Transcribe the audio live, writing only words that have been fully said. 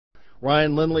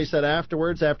Ryan Lindley said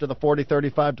afterwards, after the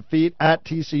 40-35 defeat at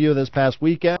TCU this past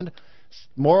weekend,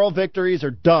 moral victories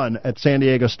are done at San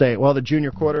Diego State. Well, the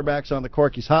junior quarterback's on the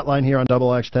Corky's hotline here on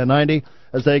Double X 1090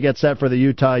 as they get set for the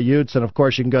Utah Utes. And, of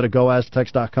course, you can go to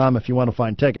GoAztecs.com if you want to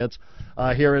find tickets.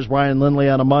 Here is Ryan Lindley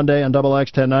on a Monday on Double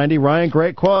X 1090. Ryan,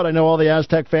 great quote. I know all the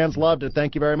Aztec fans loved it.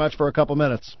 Thank you very much for a couple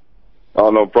minutes. Oh,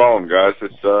 no problem, guys.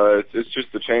 It's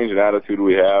just the change in attitude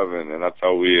we have, and that's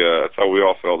how we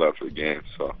all felt after the game.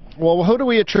 So. Well, who do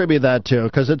we attribute that to?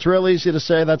 Because it's real easy to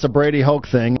say that's a Brady Hoke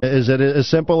thing. Is it as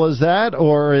simple as that,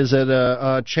 or is it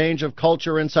a change of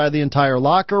culture inside the entire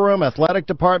locker room, athletic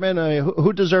department? I mean,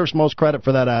 who deserves most credit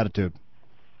for that attitude?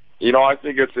 You know, I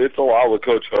think it's a lot with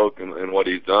Coach Hoke and what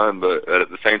he's done, but at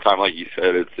the same time, like you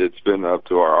said, it's been up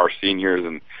to our seniors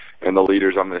and the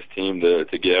leaders on this team to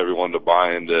get everyone to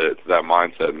buy into that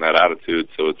mindset and that attitude.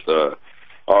 So it's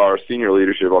our senior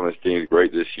leadership on this team is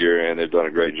great this year, and they've done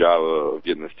a great job of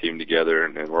getting this team together.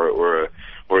 And we're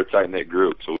a tight knit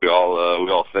group, so we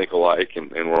all think alike,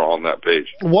 and we're all on that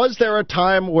page. Was there a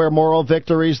time where moral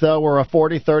victories, though, were a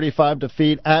 40-35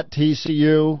 defeat at TCU,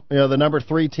 you know, the number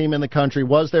 3 team in the country?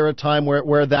 Was there a time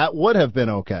where that would have been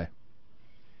okay?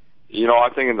 You know,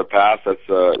 I think in the past that's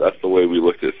the way we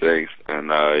looked at things, and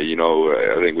you know,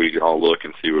 I think we can all look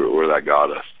and see where that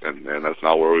got us, and that's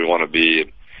not where we want to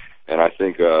be. And I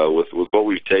think with what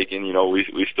we've taken, you know,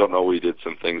 we still know we did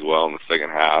some things well in the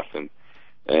second half, and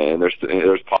there's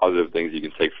positive things you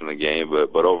can take from the game,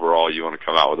 but overall you want to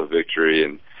come out with a victory,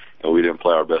 and we didn't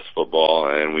play our best football,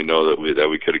 and we know that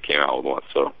we could have came out with one.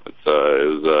 So it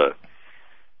was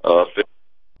a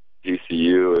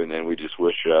TCU, and then we just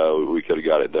wish we could have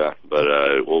got it done. But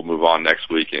we'll move on next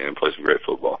week and play some great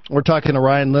football. We're talking to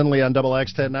Ryan Lindley on Double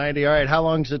X 1090. All right, how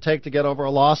long does it take to get over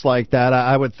a loss like that?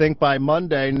 I would think by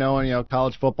Monday, knowing, you know,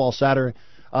 college football Saturday.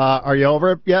 Are you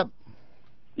over it yet?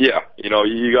 Yeah, you know,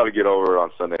 you got to get over it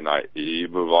on Sunday night. You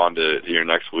move on to your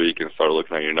next week and start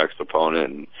looking at your next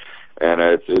opponent, and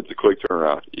it's a quick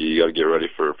turnaround. You got to get ready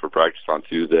for practice on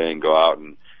Tuesday and go out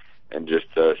and just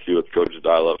see what the coaches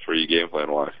dial up for you game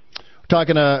plan wise.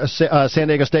 Talking to San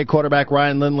Diego State quarterback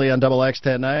Ryan Lindley on Double X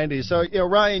 1090. So, you know,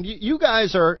 Ryan, you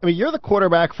guys are, I mean, you're the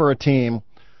quarterback for a team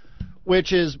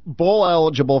which is bowl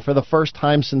eligible for the first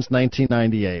time since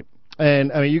 1998.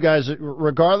 And, I mean, you guys,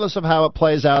 regardless of how it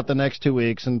plays out the next 2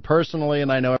 weeks, and personally, and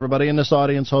I know everybody in this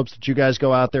audience hopes that you guys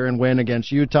go out there and win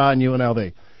against Utah and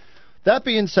UNLV. That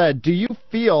being said, do you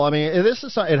feel, I mean, this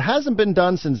is, it hasn't been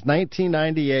done since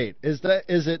 1998.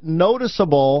 Is it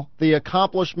noticeable, the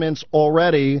accomplishments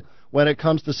already, when it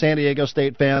comes to San Diego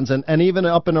State fans and even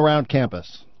up and around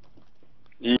campus?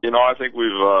 You know, I think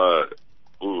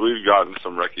we've gotten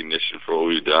some recognition for what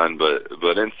we've done,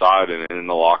 but inside and in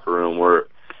the locker room,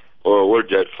 we're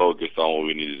dead focused on what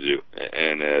we need to do.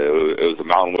 And it was a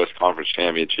Mountain West Conference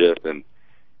championship, and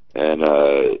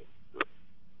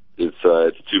it's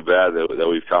too bad that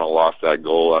we've kind of lost that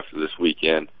goal after this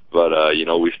weekend. But you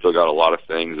know, we still got a lot of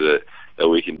things that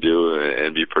we can do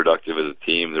and be productive as a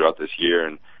team throughout this year,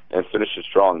 and finish it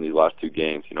strong in these last 2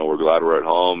 games. You know, we're glad we're at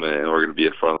home, and we're going to be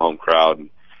in front of the home crowd, and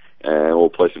we'll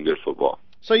play some good football.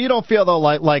 So you don't feel, though,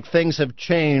 like things have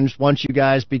changed once you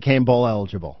guys became bowl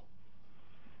eligible?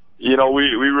 You know, we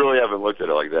really haven't looked at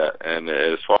it like that. And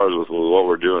as far as with what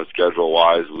we're doing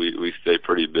schedule-wise, we stay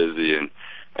pretty busy and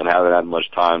haven't had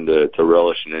much time to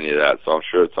relish in any of that. So I'm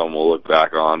sure it's something we'll look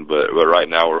back on. But right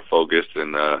now we're focused,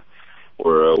 and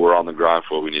we're on the grind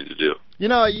for what we need to do. You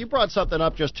know, you brought something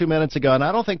up just 2 minutes ago, and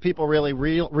I don't think people really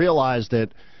realized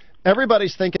it.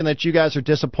 Everybody's thinking that you guys are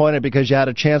disappointed because you had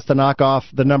a chance to knock off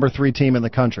the number 3 team in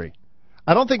the country.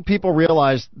 I don't think people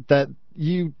realize that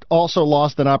you also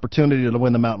lost an opportunity to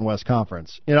win the Mountain West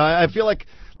Conference. You know, I feel like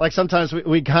sometimes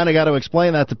we kind of got to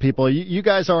explain that to people. You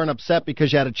guys aren't upset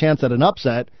because you had a chance at an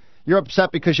upset. You're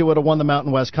upset because you would have won the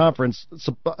Mountain West Conference,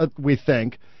 we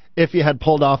think. If you had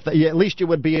pulled off, at least you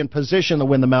would be in position to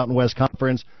win the Mountain West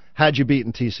Conference had you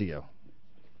beaten TCU.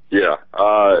 Yeah,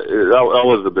 that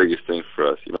was the biggest thing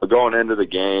for us. You know, going into the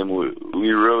game, we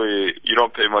really, you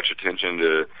don't pay much attention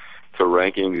to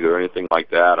rankings or anything like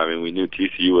that. I mean, we knew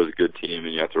TCU was a good team,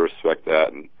 and you have to respect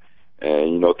that. And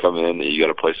you know, coming in, you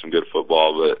got to play some good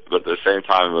football. But at the same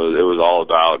time, it was all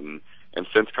about, and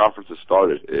since conferences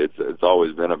started, it's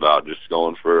always been about just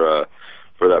going for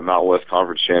that Mountain West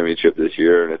Conference championship this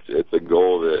year, and it's a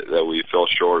goal that we fell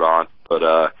short on.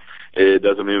 But it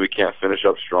doesn't mean we can't finish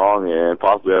up strong and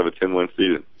possibly have a 10-win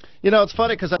season. You know, it's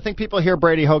funny because I think people hear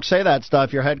Brady Hoke say that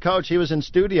stuff. Your head coach, he was in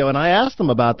studio, and I asked him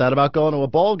about that, about going to a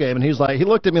bowl game, and he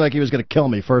looked at me like he was going to kill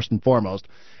me first and foremost.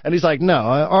 And he's like, no,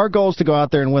 our goal is to go out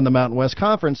there and win the Mountain West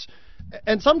Conference.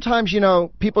 And sometimes, you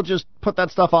know, people just put that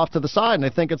stuff off to the side, and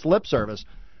they think it's lip service.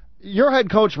 your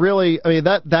head coach really, I mean,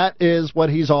 that is what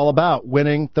he's all about,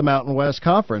 winning the Mountain West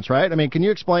Conference, right? I mean, can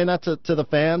you explain that to the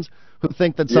fans who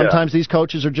think that sometimes these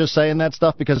coaches are just saying that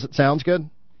stuff because it sounds good?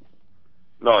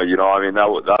 No, I mean,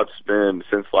 that's been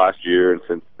since last year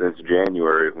and since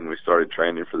January when we started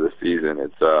training for this season.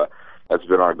 That's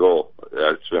been our goal.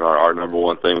 That's been our number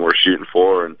one thing we're shooting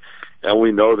for, and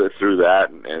we know that through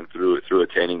that and through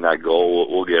attaining that goal,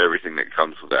 we'll get everything that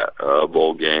comes with that. A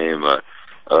bowl game,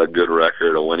 a good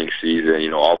record, a winning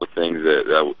season, all the things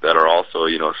that are also,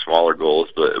 smaller goals.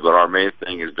 But our main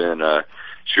thing has been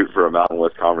shoot for a Mountain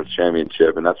West Conference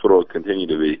championship, and that's what it will continue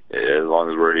to be as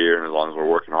long as we're here and as long as we're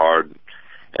working hard.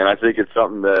 And I think it's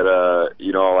something that,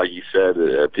 like you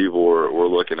said, people were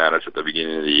looking at us at the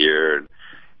beginning of the year and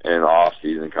the off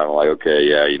season, kind of like, okay,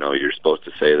 yeah, you're supposed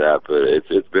to say that, but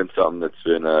it's been something that's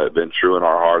been true in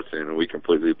our hearts, and we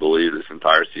completely believe this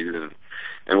entire season,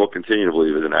 and we'll continue to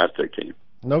believe as an Aztec team.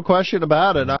 No question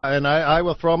about it, and I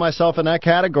will throw myself in that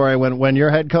category. When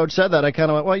your head coach said that, I kind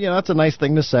of went, well, that's a nice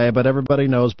thing to say, but everybody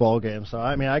knows bowl games. So,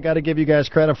 I mean, I got to give you guys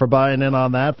credit for buying in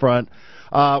on that front.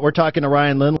 We're talking to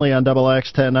Ryan Lindley on Double X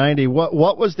 1090.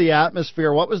 What was the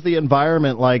atmosphere? What was the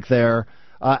environment like there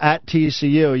at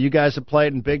TCU? You guys have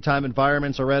played in big-time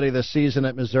environments already this season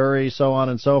at Missouri, so on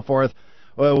and so forth.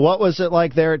 What was it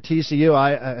like there at TCU,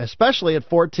 especially at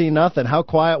 14-0? How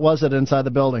quiet was it inside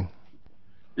the building?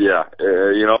 Yeah,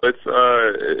 it's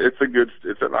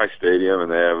a nice stadium,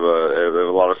 and they have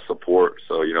a lot of support.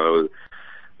 So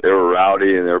they were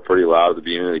rowdy and they were pretty loud at the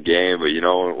beginning of the game. But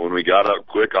when we got up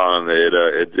quick on them,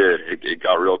 it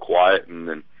got real quiet,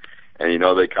 and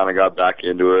they kind of got back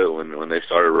into it when they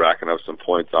started racking up some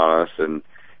points on us,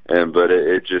 but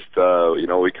it just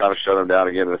we kind of shut them down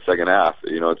again in the second half.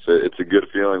 It's a good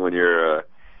feeling when you're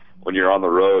on the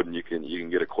road and you can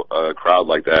get a crowd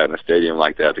like that in a stadium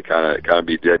like that to kind of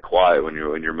be dead quiet when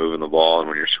you're moving the ball and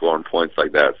when you're scoring points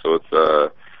like that. So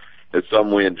it's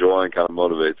something we enjoy and kind of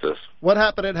motivates us. What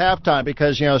happened at halftime?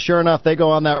 Because sure enough, they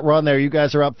go on that run there. You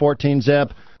guys are up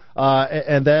 14-0,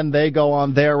 and then they go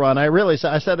on their run. I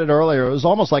said it earlier. It was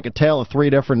almost like a tale of three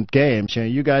different games.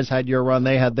 You guys had your run,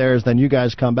 they had theirs, then you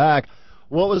guys come back.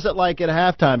 What was it like at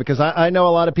halftime? Because I know a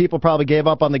lot of people probably gave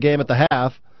up on the game at the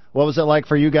half. What was it like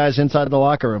for you guys inside the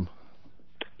locker room?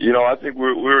 I think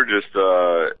we were just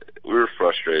we were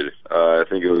frustrated. I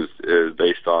think it was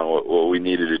based on what we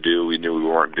needed to do. We knew we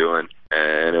weren't doing,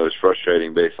 and it was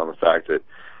frustrating based on the fact that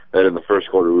in the first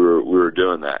quarter we were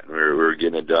doing that. We were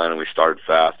getting it done, and we started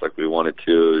fast like we wanted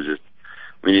to. It was just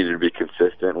we needed to be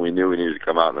consistent. We knew we needed to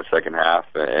come out in the second half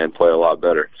and play a lot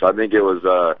better. So I think it was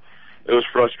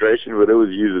frustration, but it was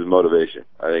used as motivation.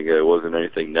 I think it wasn't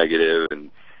anything negative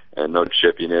and no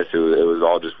chippiness. It was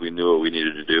all just we knew what we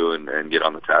needed to do and get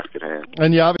on the task at hand.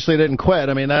 And you obviously didn't quit.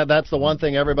 I mean, that's the one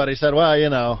thing everybody said,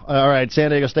 well, all right,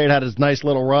 San Diego State had his nice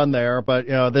little run there, but,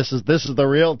 this is the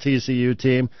real TCU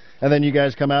team. And then you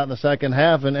guys come out in the second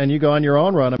half and you go on your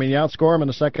own run. I mean, you outscore them in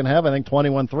the second half, I think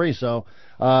 21-3. So,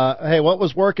 hey, what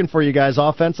was working for you guys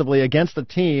offensively against the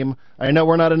team? I know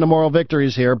we're not into moral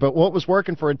victories here, but what was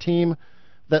working for a team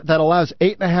that allows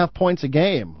 8.5 points a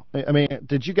game? I mean,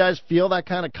 did you guys feel that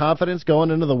kind of confidence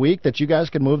going into the week that you guys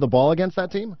could move the ball against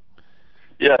that team?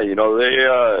 Yeah,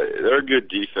 they're a good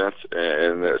defense,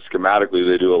 and schematically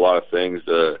they do a lot of things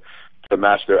to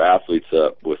match their athletes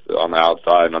up with on the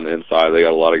outside and on the inside. They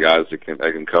got a lot of guys that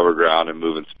can cover ground and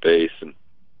move in space, and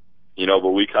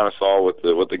but we kind of saw with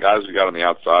the guys we got on the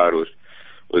outside with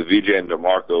VJ and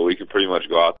DeMarco, we could pretty much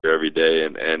go out there every day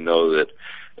and know that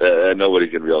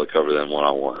nobody's going to be able to cover them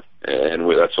one-on-one. And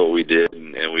that's what we did,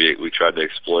 and we tried to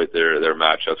exploit their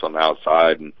matchups on the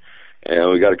outside, and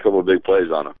we got a couple of big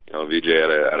plays on them. VJ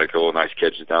had a couple of nice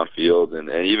catches downfield, and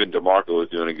even DeMarco was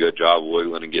doing a good job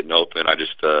wiggling and getting open. I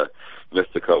just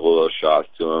missed a couple of those shots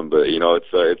to him, but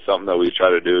it's something that we try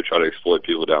to exploit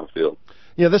people downfield.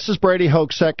 Yeah, this is Brady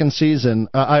Hoke's second season.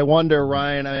 I wonder,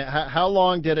 Ryan, how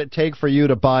long did it take for you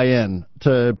to buy in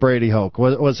to Brady Hoke?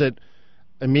 Was it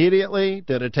immediately?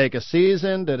 Did it take a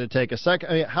season? Did it take a second?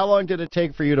 I mean, how long did it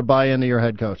take for you to buy into your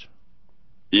head coach?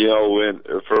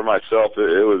 For myself,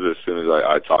 it was as soon as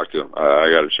I talked to him.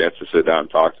 I got a chance to sit down and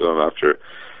talk to him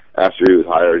after he was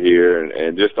hired here,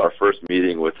 and just our first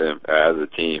meeting with him as a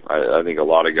team. I think a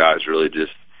lot of guys really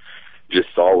just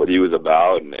saw what he was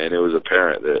about, and it was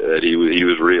apparent that he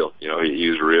was real. He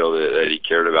was real, that he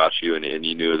cared about you, and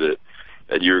you knew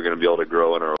that you were going to be able to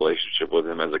grow in a relationship with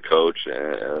him as a coach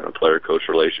and a player-coach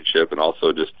relationship, and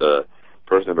also just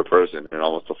person to person, and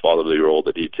almost a fatherly role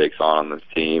that he takes on this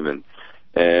team. And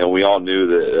And we all knew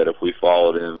that if we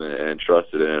followed him and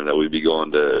trusted him, that we'd be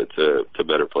going to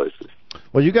better places.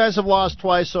 Well, you guys have lost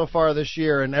twice so far this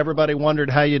year, and everybody wondered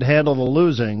how you'd handle the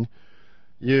losing.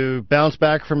 You bounced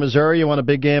back from Missouri. You won a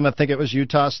big game. I think it was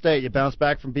Utah State. You bounced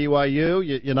back from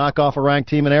BYU. You knock off a ranked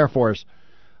team in Air Force.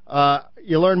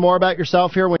 You learn more about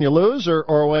yourself here when you lose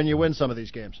or when you win some of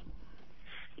these games?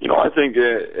 I think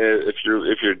if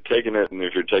you're taking it and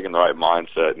if you're taking the right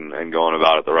mindset and going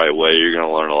about it the right way, you're going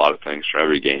to learn a lot of things from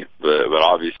every game. But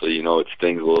obviously, it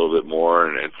stings a little bit more,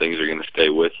 and things are going to stay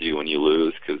with you when you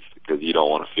lose because you don't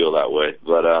want to feel that way.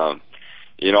 But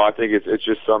I think it's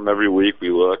just something every week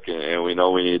we look and we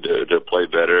know we need to play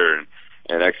better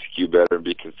and execute better and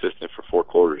be consistent for 4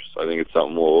 quarters. I think it's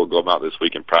something we'll go about this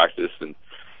week and practice and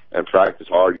practice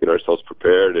hard, get ourselves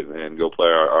prepared, and go play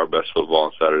our best football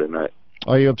on Saturday night.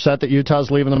 Are you upset that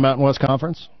Utah's leaving the Mountain West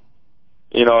Conference?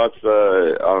 It's I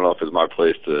don't know if it's my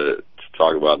place to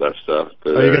talk about that stuff.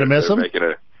 But are you going to miss them?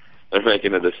 They're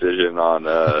making a decision on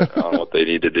what they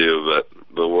need to do,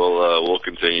 but we'll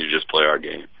continue to just play our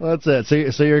game. That's it.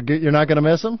 So you're not going to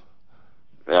miss them?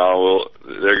 No,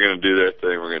 they're going to do their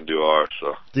thing. We're going to do ours.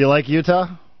 So. Do you like Utah?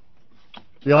 Do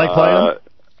you like playing them?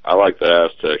 I like the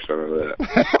Aztecs. I remember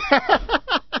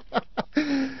that.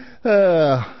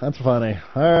 That's funny.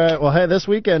 All right. Well, hey, this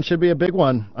weekend should be a big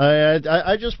one.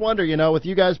 I just wonder, with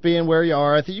you guys being where you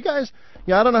are, I think you guys,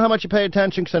 I don't know how much you pay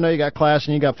attention because I know you got class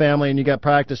and you got family and you got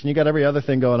practice and you got every other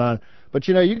thing going on. But,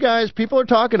 you guys, people are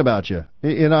talking about you.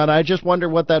 And I just wonder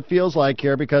what that feels like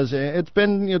here because it's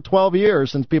been 12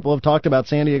 years since people have talked about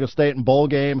San Diego State and bowl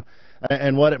game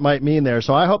and what it might mean there.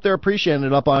 So I hope they're appreciating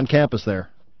it up on campus there.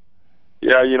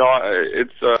 Yeah,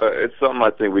 it's something I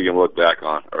think we can look back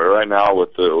on. Right now,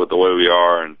 with the way we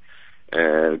are,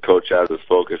 and Coach has us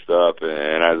focused up,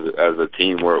 and as a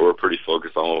team, we're pretty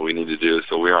focused on what we need to do.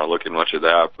 So we aren't looking much at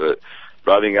that. But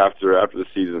I think after the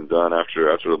season's done,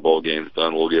 after the bowl game's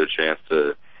done, we'll get a chance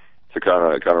to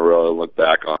kind of really look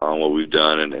back on what we've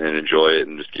done and enjoy it,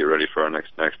 and just get ready for our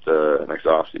next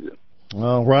off season.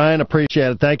 Well, Ryan,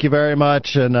 appreciate it. Thank you very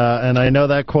much. And I know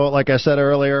that quote, like I said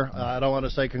earlier, I don't want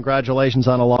to say congratulations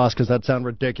on a loss because that sounds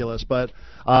ridiculous, but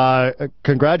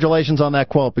congratulations on that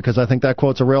quote because I think that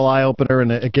quote's a real eye-opener and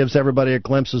it gives everybody a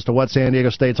glimpse as to what San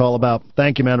Diego State's all about.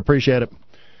 Thank you, man. Appreciate it.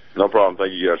 No problem.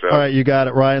 Thank you, guys. All right, you got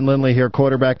it. Ryan Lindley here,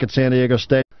 quarterback at San Diego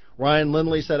State. Ryan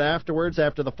Lindley said afterwards,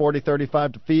 after the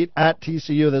 40-35 defeat at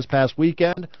TCU this past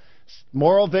weekend,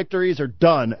 moral victories are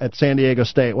done at San Diego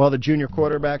State. Well, the junior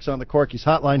quarterback's on the Corky's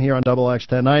hotline here on XX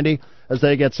 1090 as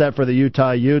they get set for the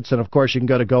Utah Utes. And, of course, you can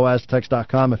go to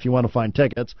GoAztecs.com if you want to find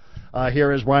tickets.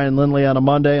 Here is Ryan Lindley on a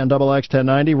Monday on XX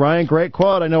 1090. Ryan, great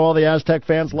quote. I know all the Aztec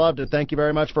fans loved it. Thank you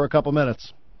very much for a couple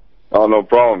minutes. Oh, no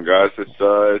problem, guys.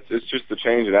 It's just the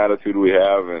change in attitude we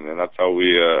have, and that's how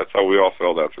we all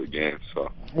felt after the game.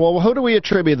 So. Well, who do we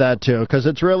attribute that to? Because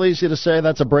it's real easy to say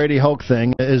that's a Brady Hoke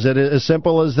thing. Is it as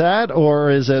simple as that,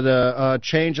 or is it a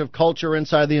change of culture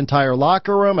inside the entire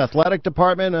locker room, athletic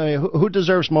department? I mean, who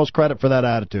deserves most credit for that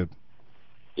attitude?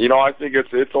 I think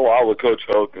it's a lot with Coach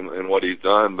Hoke and what he's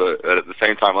done, but at the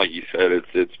same time, like you said,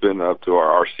 it's been up to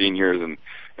our seniors and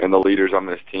the leaders on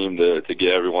this team to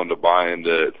get everyone to buy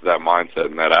into that mindset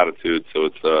and that attitude. So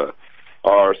it's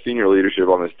our senior leadership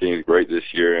on this team is great this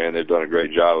year, and they've done a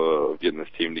great job of getting this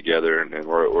team together. And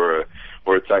we're a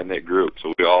tight knit group,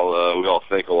 so we all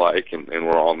think alike, and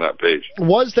we're all on that page.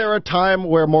 Was there a time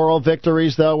where moral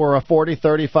victories though were a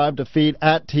 40-35 defeat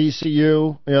at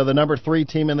TCU, the number 3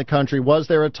 team in the country? Was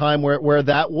there a time where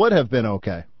that would have been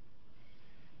okay?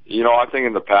 I think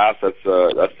in the past that's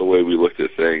the way we looked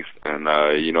at things, and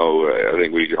I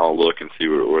think we can all look and see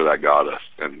where that got us,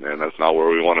 and that's not where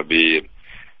we want to be.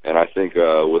 And I think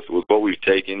with what we've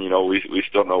taken, we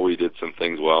still know we did some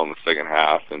things well in the second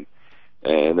half, and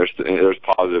there's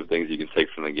positive things you can take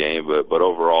from the game, but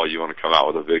overall you want to come out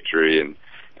with a victory, and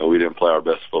we didn't play our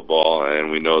best football,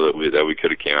 and we know that we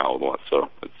could have came out with one. So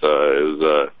it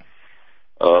was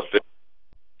a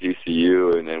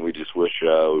TCU, and then we just wish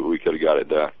we could have got it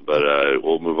done. But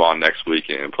we'll move on next week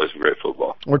and play some great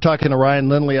football. We're talking to Ryan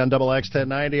Lindley on XX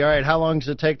 1090. All right, how long does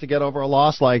it take to get over a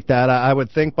loss like that? I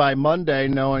would think by Monday,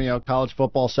 knowing college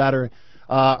football Saturday.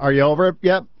 Are you over it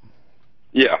yet?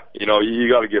 Yeah, you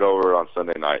got to get over it on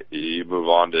Sunday night. You move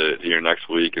on to your next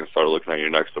week and start looking at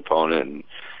your next opponent,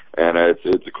 and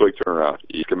it's a quick turnaround.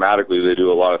 Schematically, they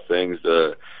do a lot of things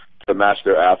to match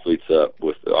their athletes up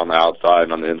with on the outside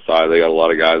and on the inside. They got a lot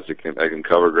of guys that can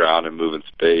cover ground and move in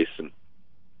space, and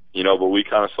but we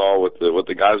kind of saw with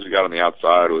the guys we got on the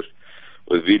outside with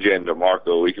VJ and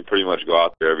DeMarco, we could pretty much go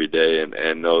out there every day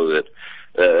and know that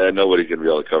nobody's gonna be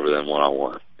able to cover them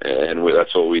one-on-one. and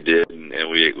that's what we did, and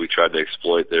we tried to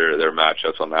exploit their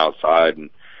matchups on the outside, and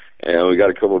we got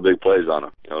a couple of big plays on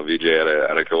them. VJ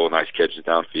had a couple of nice catches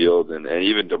downfield, and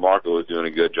even DeMarco was doing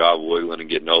a good job wiggling and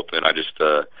getting open. I just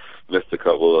missed a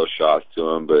couple of those shots to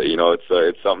him, but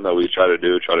it's something that we try to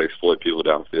do, try to exploit people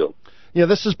downfield. Yeah,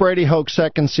 this is Brady Hoke's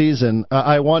second season.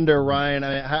 I wonder, Ryan,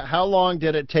 how long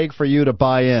did it take for you to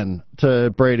buy in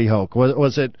to Brady Hoke?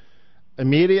 Was it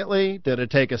immediately? Did it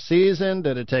take a season?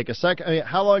 Did it take a second?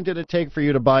 How long did it take for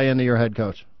you to buy into your head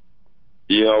coach?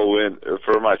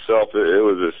 For myself, it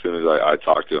was as soon as I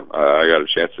talked to him. I got a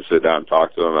chance to sit down and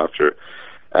talk to him after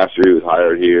he was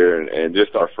hired here, and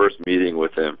just our first meeting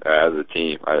with him as a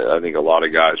team. I think a lot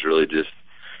of guys really just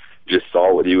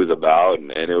saw what he was about,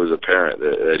 and it was apparent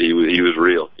that he was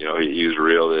real. He was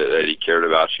real, that he cared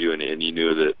about you, and you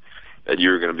knew that you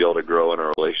were going to be able to grow in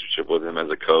a relationship with him as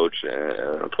a coach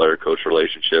and a player-coach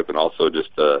relationship, and also just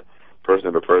a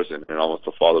person-to-person and almost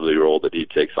a fatherly role that he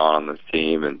takes on this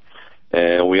team.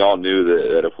 And we all knew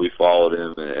that if we followed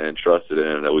him and trusted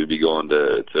him, that we'd be going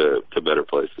to better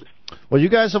places. Well, you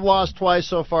guys have lost twice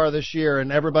so far this year,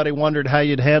 and everybody wondered how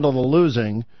you'd handle the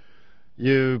losing.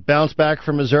 You bounced back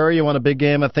from Missouri. You won a big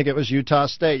game. I think it was Utah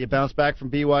State. You bounced back from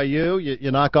BYU.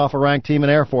 You knock off a ranked team in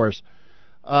Air Force.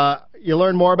 You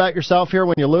learn more about yourself here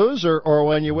when you lose or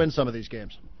when you win some of these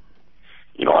games?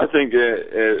 I think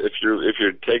if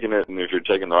you're taking it and if you're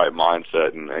taking the right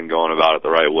mindset and going about it the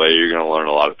right way, you're going to learn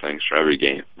a lot of things from every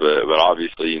game. But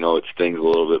obviously, it stings a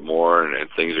little bit more, and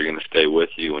things are going to stay with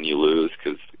you when you lose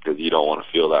because you don't want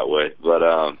to feel that way. But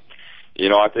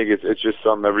I think it's just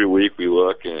something every week we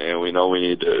look and we know we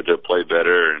need to play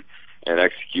better and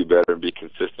execute better and be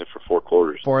consistent for 4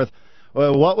 quarters.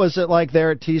 Well, what was it like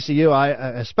there at TCU?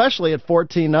 Especially at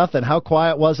 14-0. How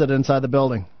quiet was it inside the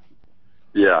building?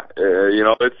 Yeah,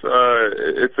 it's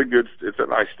a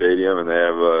nice stadium, and they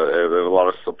have a lot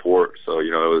of support. So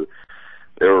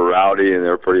they were rowdy and they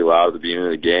were pretty loud at the beginning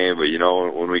of the game. But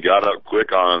when we got up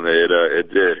quick on them,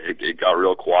 it got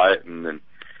real quiet, and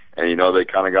they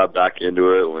kind of got back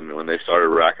into it when they started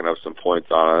racking up some points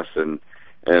on us,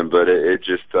 but it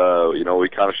just we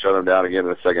kind of shut them down again in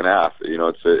the second half.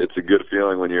 It's a good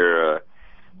feeling when you're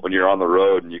on the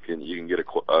road and you can get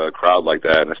a crowd like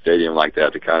that in a stadium like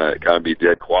that to kind of be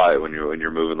dead quiet when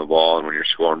you're moving the ball and when you're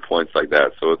scoring points like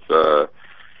that. So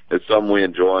it's something we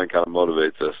enjoy and kind of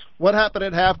motivates us. What happened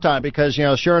at halftime? Because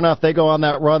sure enough, they go on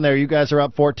that run there. You guys are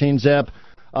up 14-0.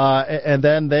 And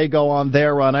then they go on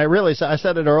their run. I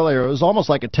said it earlier, it was almost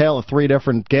like a tale of 3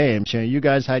 different games. You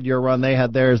guys had your run, they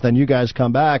had theirs, then you guys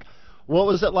come back. What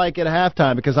was it like at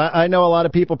halftime? Because I know a lot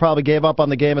of people probably gave up on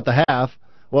the game at the half.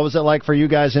 What was it like for you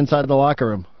guys inside the locker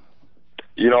room?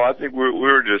 I think we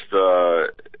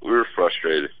were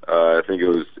frustrated. I think it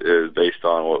was based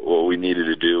on what we needed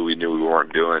to do. We knew we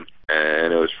weren't doing,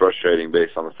 and it was frustrating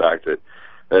based on the fact that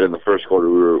in the first quarter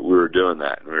we were doing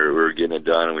that. We were getting it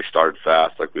done, and we started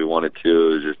fast like we wanted to.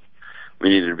 It was just we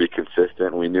needed to be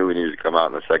consistent. We knew we needed to come out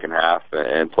in the second half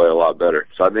and play a lot better.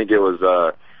 So I think it was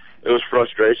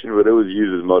frustration, but it was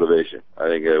used as motivation. I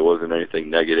think it wasn't anything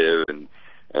negative and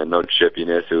no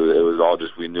chippiness. It was all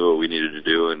just we knew what we needed to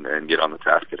do and get on the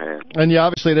task at hand. And you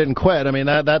obviously didn't quit.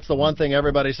 That's the one thing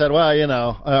everybody said, well,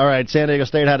 all right, San Diego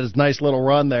State had his nice little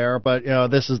run there, but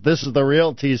this is the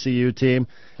real TCU team.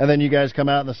 And then you guys come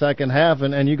out in the second half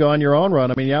and you go on your own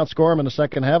run. You outscore them in the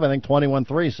second half, I think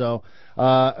 21-3. So,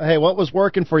 hey, what was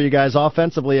working for you guys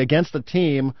offensively against the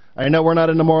team? I know we're not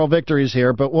into moral victories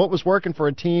here, but what was working for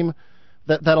a team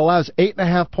that allows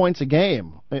 8.5 points a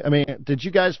game? Did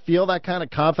you guys feel that kind of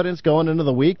confidence going into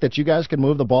the week that you guys could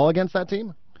move the ball against that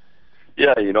team?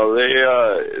 Yeah,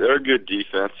 they're a good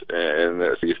defense, and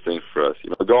that's the biggest thing for us.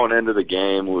 Going into the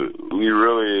game, we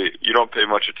really you don't pay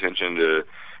much attention to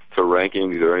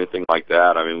rankings or anything like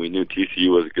that. We knew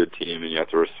TCU was a good team, and you have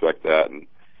to respect that. And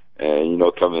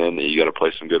coming in, you got to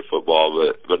play some good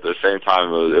football, but at the same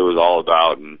time, it was all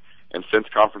about and since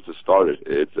conferences started,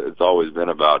 it's always been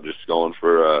about just going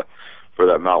for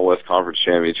that Mountain West Conference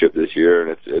championship this year,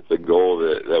 and it's a goal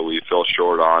that we fell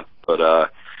short on. But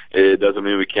it doesn't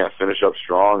mean we can't finish up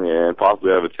strong and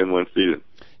possibly have a 10-win season.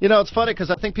 It's funny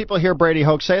because I think people hear Brady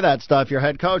Hoke say that stuff. Your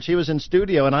head coach, he was in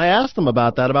studio, and I asked him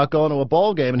about that, about going to a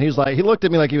bowl game, and he looked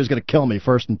at me like he was going to kill me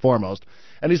first and foremost.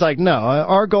 And he's like, no,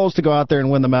 our goal is to go out there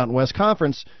and win the Mountain West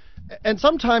Conference. And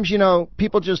sometimes,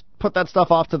 people just put that stuff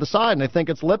off to the side and they think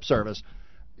it's lip service.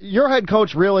 Your head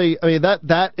coach really,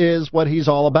 that is what he's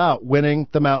all about, winning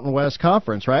the Mountain West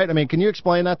Conference, right? Can you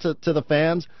explain that to the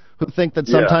fans who think that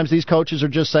sometimes these coaches are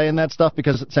just saying that stuff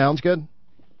because it sounds good?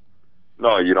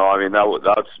 No,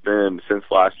 that's been since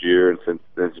last year and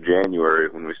since January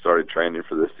when we started training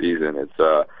for this season.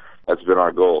 that's been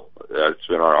our goal. That's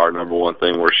been our number one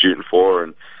thing we're shooting for,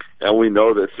 and we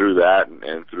know that through that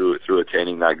and through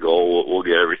attaining that goal, we'll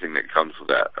get everything that comes with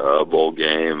that. A bowl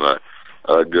game,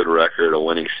 a good record, a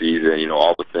winning season,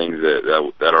 all the things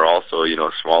that are also,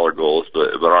 smaller goals.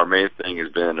 But our main thing has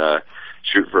been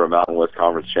shoot for a Mountain West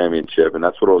Conference championship, and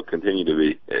that's what it'll continue to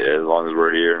be as long as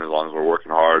we're here and as long as we're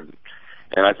working hard.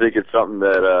 And I think it's something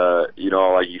that,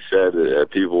 like you said,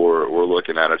 people were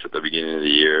looking at us at the beginning of the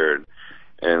year and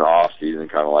the off season,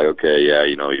 kind of like, okay, yeah,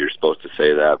 you're supposed to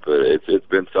say that, but it's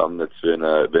been something that's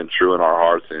been true in our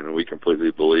hearts, and we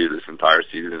completely believe this entire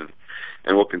season,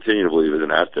 and we'll continue to believe as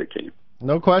an Aztec team.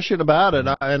 No question about it,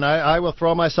 and I will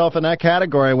throw myself in that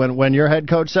category. When your head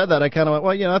coach said that, I kind of went,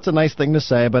 well, that's a nice thing to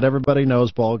say, but everybody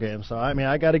knows bowl games. So,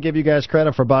 I got to give you guys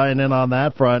credit for buying in on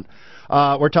that front.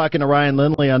 We're talking to Ryan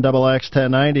Lindley on XX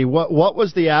 1090. What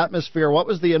was the atmosphere? What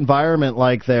was the environment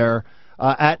like there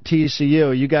at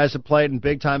TCU? You guys have played in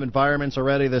big-time environments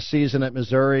already this season at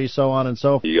Missouri, so on and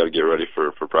so forth. You got to get ready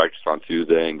for practice on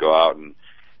Tuesday and go out and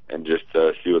just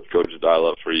see what the coaches dial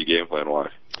up for you game plan-wise.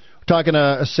 Talking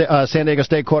to San Diego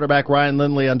State quarterback Ryan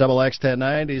Lindley on XX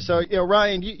 1090. So,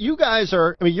 Ryan, you guys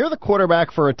are, you're the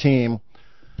quarterback for a team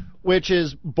which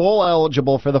is bowl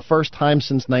eligible for the first time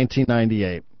since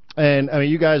 1998. And,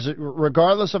 you guys,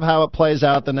 regardless of how it plays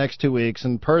out the next 2 weeks,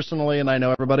 and personally, and I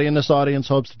know everybody in this audience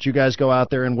hopes that you guys go out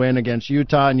there and win against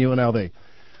Utah and UNLV.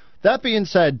 That being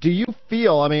said, do you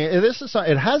feel, this is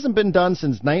it hasn't been done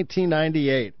since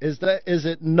 1998. Is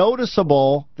it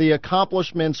noticeable, the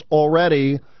accomplishments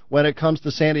already, when it comes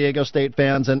to San Diego State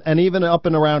fans and even up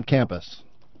and around campus?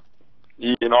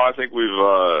 I think we've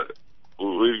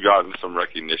gotten some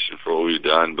recognition for what we've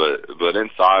done, but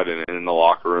inside and in the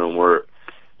locker room, we're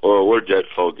dead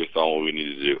focused on what we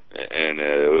need to do. And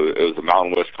it was a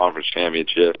Mountain West Conference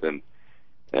championship, and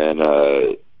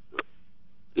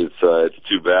it's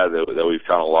too bad that we've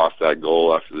kind of lost that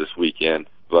goal after this weekend.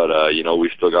 But we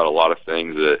still got a lot of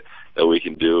things that we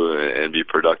can do and be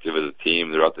productive as a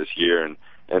team throughout this year and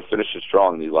finish it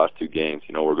strong in these last two games.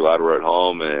 We're glad we're at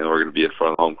home, and we're going to be in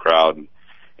front of the home crowd,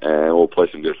 and we'll play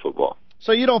some good football.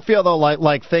 So you don't feel, though,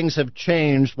 like things have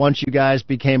changed once you guys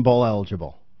became bowl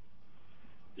eligible?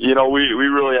 We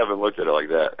really haven't looked at it like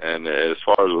that. And as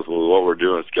far as with what we're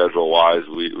doing schedule-wise,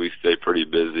 we stay pretty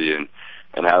busy and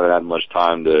haven't had much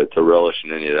time to relish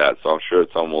in any of that. So I'm sure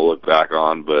it's something we'll look back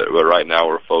on. But right now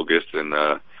we're focused, and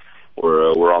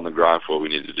we're on the grind for what we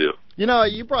need to do.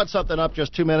 You brought something up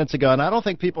just 2 minutes ago, and I don't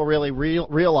think people really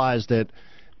realized it.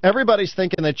 Everybody's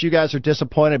thinking that you guys are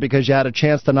disappointed because you had a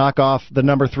chance to knock off the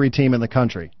number 3 team in the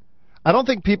country. I don't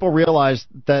think people realize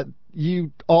that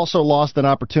you also lost an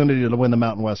opportunity to win the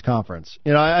Mountain West Conference.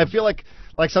 I feel like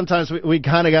sometimes we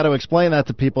kind of got to explain that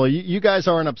to people. You guys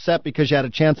aren't upset because you had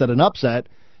a chance at an upset.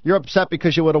 You're upset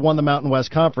because you would have won the Mountain West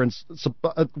Conference,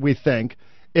 we think.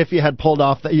 If you had pulled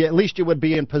off, at least you would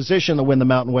be in position to win the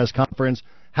Mountain West Conference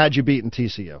had you beaten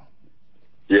TCU.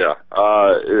 Yeah,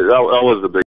 that was the big